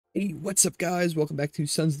Hey, what's up guys? Welcome back to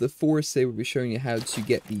Sons of the Forest. Today we'll be showing you how to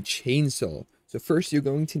get the chainsaw. So first you're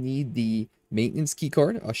going to need the maintenance key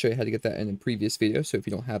card. I'll show you how to get that in a previous video, so if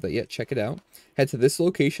you don't have that yet, check it out. Head to this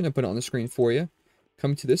location, I put it on the screen for you.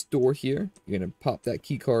 Come to this door here. You're going to pop that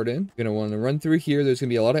key card in. You're going to want to run through here. There's going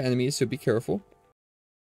to be a lot of enemies, so be careful.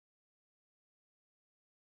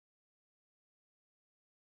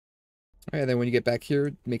 Alright, then when you get back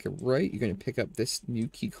here, make it right. You're going to pick up this new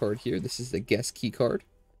key card here. This is the guest key card.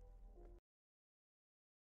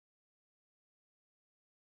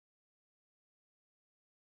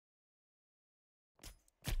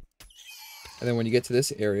 And then when you get to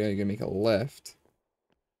this area, you're going to make a left.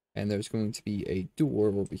 And there's going to be a door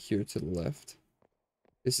over here to the left.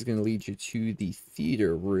 This is going to lead you to the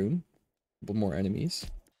theater room. A couple more enemies.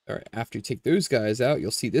 Alright, after you take those guys out,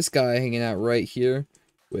 you'll see this guy hanging out right here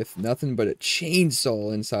with nothing but a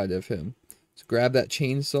chainsaw inside of him. So grab that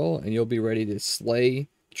chainsaw and you'll be ready to slay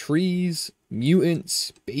trees,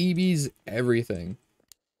 mutants, babies, everything.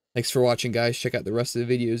 Thanks for watching, guys. Check out the rest of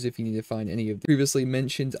the videos if you need to find any of the previously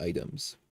mentioned items.